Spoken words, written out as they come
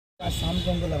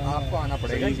आपको आना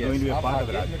पड़ेगा।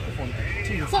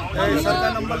 सर का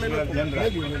नंबर ले लो।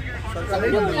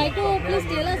 Would you like to please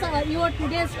tell us your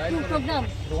today's program?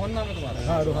 Rohan नाम है तुम्हारा?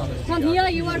 हाँ, Rohan. From here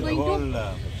you are going to?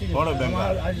 All of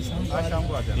Bengal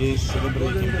is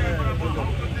celebrating.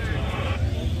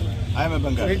 I am a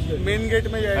Bengali. Main gate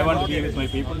में I want to be with my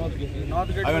people.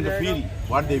 I want to feel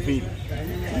what they feel.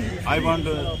 I want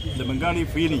the Bengali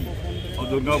feeling of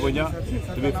Durga Puja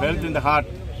to be felt in the heart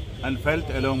and felt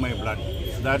along my blood.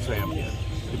 That's why I am here,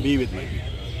 to be with my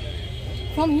people.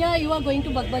 From here you are going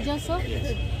to Bagbajar, sir?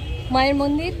 Mayer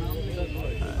Mandir?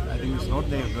 I think it's not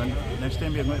there. Next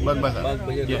time we are going to Bagbazar.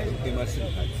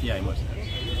 Yeah, immersion.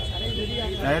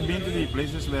 I had been to the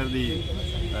places where the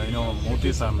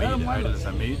murtis are made, idols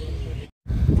are made,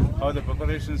 how the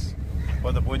preparations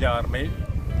for the puja are made,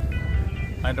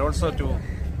 and also to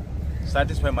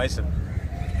satisfy myself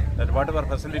that whatever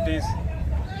facilities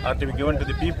are to be given to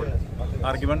the people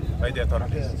are given by the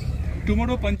authorities.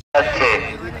 Tomorrow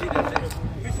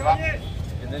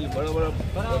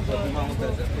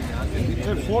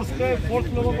force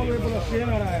लोगों को train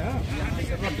आ रहा है।